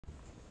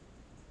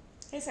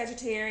Hey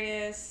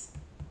Sagittarius,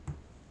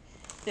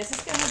 this is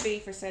going to be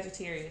for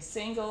Sagittarius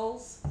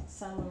singles,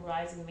 Sun, Moon,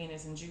 Rising,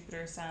 Venus, and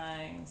Jupiter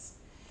signs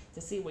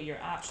to see what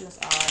your options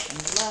are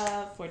in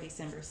love for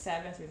December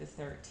 7th through the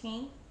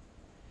 13th.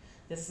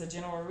 This is a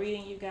general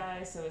reading, you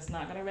guys, so it's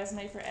not going to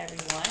resonate for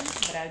everyone,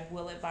 but I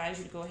will advise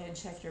you to go ahead and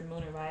check your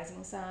Moon and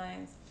Rising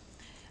signs.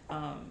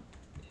 Um,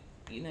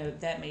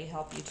 that may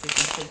help you to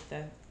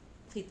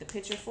complete the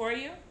picture for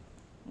you.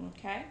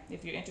 Okay,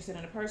 if you're interested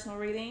in a personal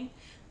reading,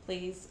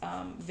 please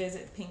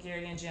visit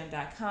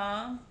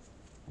pinkariangem.com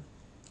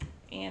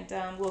and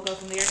we'll go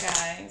from there,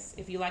 guys.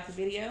 If you like the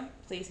video,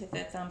 please hit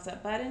that thumbs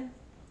up button,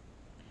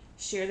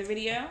 share the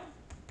video,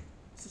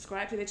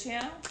 subscribe to the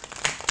channel,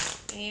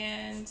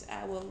 and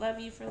I will love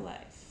you for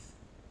life.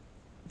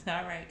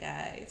 All right,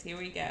 guys, here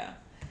we go.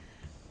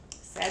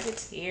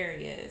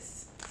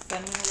 Sagittarius,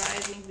 Sun, Moon,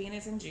 Rising,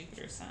 Venus, and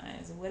Jupiter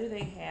signs. What do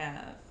they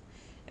have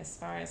as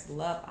far as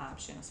love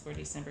options for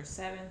December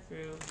 7th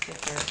through the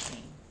 13th?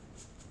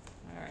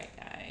 All right,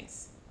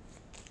 guys.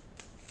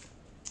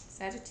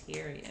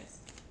 Sagittarius.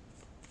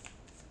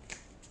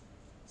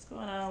 What's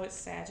going on with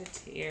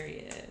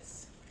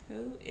Sagittarius?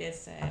 Who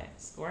is that?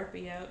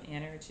 Scorpio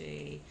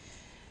energy.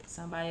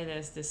 Somebody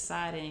that's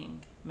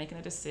deciding, making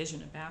a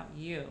decision about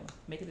you,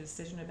 making a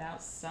decision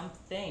about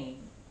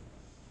something,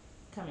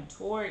 coming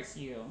towards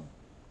you,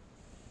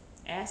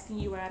 asking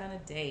you out on a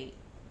date.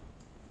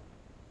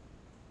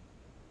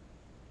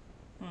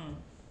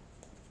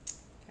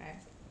 Okay.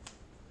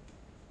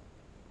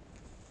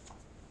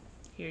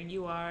 Here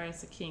you are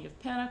as the King of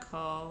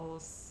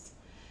Pentacles,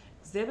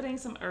 exhibiting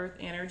some earth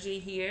energy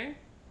here.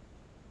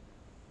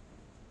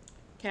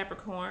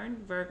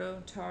 Capricorn,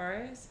 Virgo,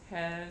 Taurus,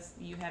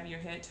 you have your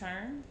head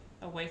turned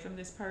away from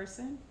this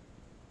person.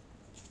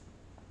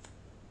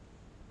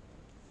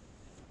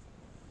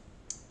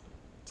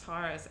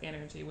 Taurus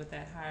energy with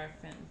that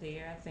Hierophant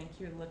there. I think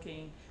you're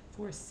looking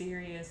for a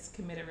serious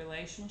committed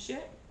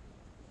relationship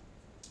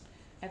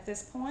at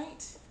this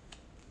point.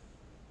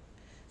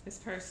 This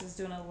person's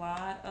doing a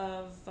lot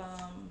of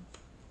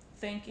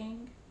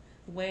thinking,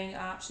 weighing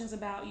options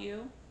about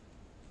you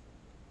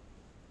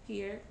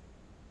here.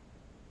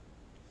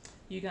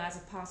 You guys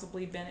have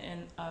possibly been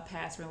in a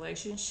past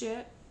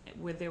relationship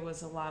where there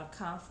was a lot of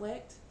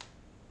conflict.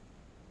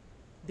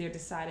 They're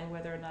deciding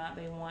whether or not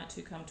they want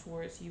to come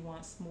towards you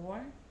once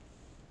more.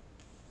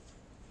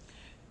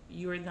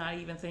 You're not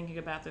even thinking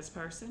about this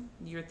person.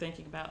 You're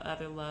thinking about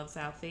other loves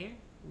out there,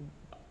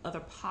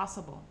 other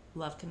possible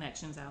love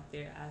connections out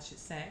there, I should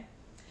say.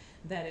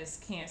 That is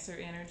Cancer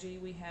energy.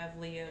 We have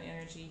Leo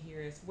energy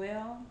here as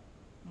well.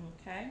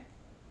 Okay.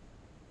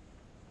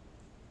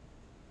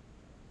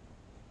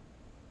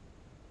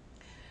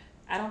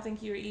 I don't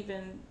think you're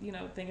even,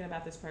 thinking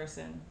about this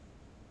person,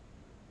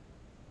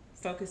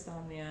 focused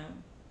on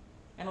them.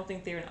 I don't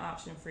think they're an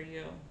option for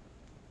you.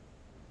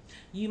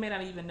 You may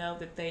not even know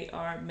that they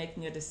are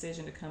making a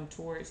decision to come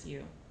towards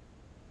you.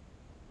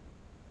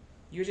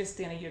 You're just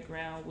standing your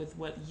ground with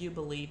what you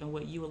believe and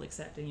what you will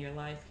accept in your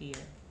life here.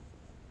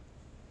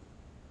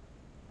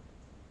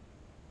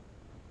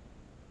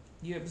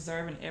 You're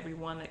observing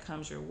everyone that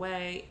comes your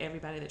way,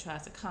 everybody that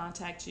tries to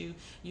contact you.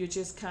 You're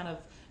just kind of,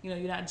 you're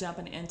not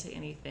jumping into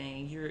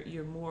anything.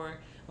 You're more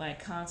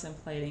like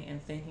contemplating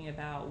and thinking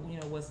about,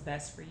 what's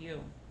best for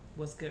you,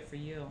 what's good for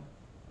you.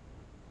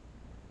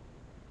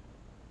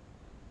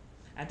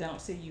 I don't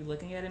see you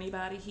looking at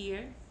anybody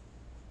here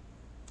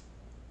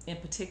in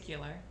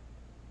particular.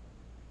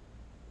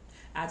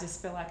 I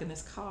just feel like in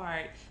this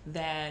card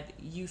that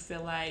you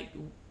feel like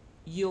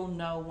you'll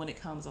know when it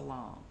comes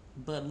along.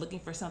 But looking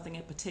for something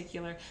in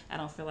particular, I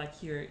don't feel like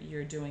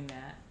you're doing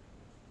that.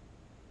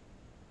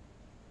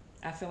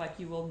 I feel like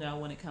you will know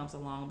when it comes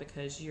along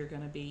because you're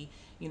going to be,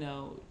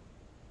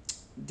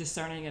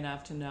 discerning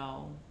enough to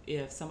know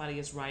if somebody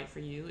is right for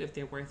you, if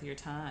they're worth your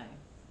time,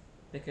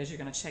 because you're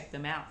going to check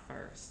them out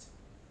first.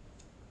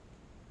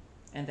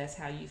 And that's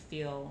how you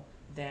feel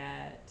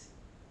that,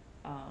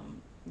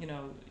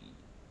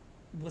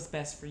 what's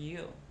best for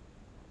you.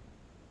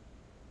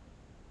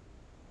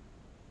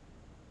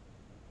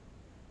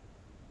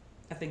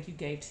 I think you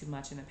gave too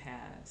much in the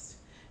past,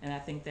 and I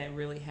think that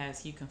really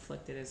has you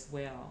conflicted as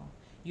well.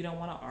 You don't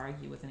want to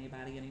argue with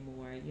anybody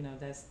anymore.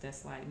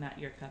 That's like not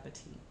your cup of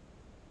tea.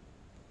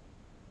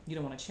 You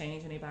don't want to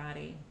change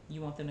anybody.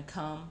 You want them to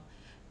come,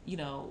 you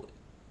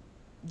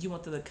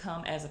want them to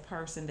come as a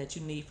person that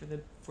you need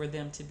for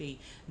them to be,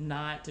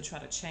 not to try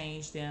to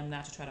change them,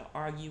 not to try to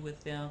argue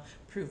with them,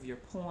 prove your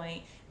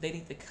point. They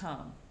need to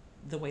come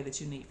the way that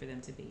you need for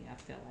them to be, I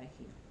feel like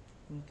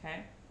here.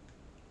 Okay?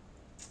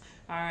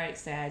 All right,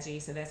 Saggy.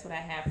 So that's what I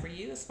have for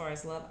you as far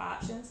as love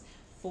options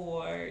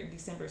for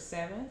December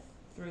 7th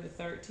through the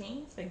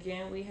 13th.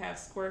 Again, we have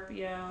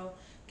Scorpio,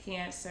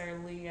 Cancer,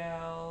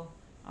 Leo,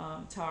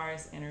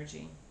 Taurus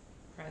energy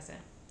present.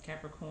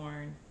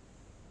 Capricorn,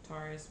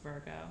 Taurus,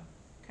 Virgo.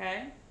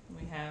 Okay?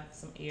 We have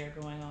some air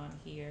going on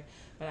here.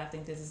 But I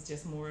think this is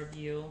just more of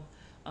you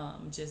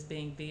just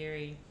being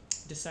very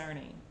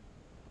discerning.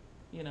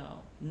 You know,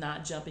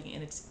 not jumping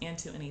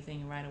into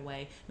anything right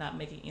away, not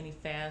making any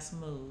fast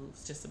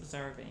moves, just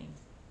observing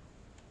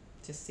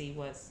to see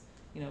what's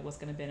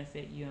going to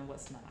benefit you and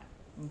what's not.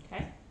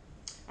 Okay?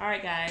 All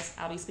right, guys,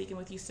 I'll be speaking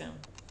with you soon.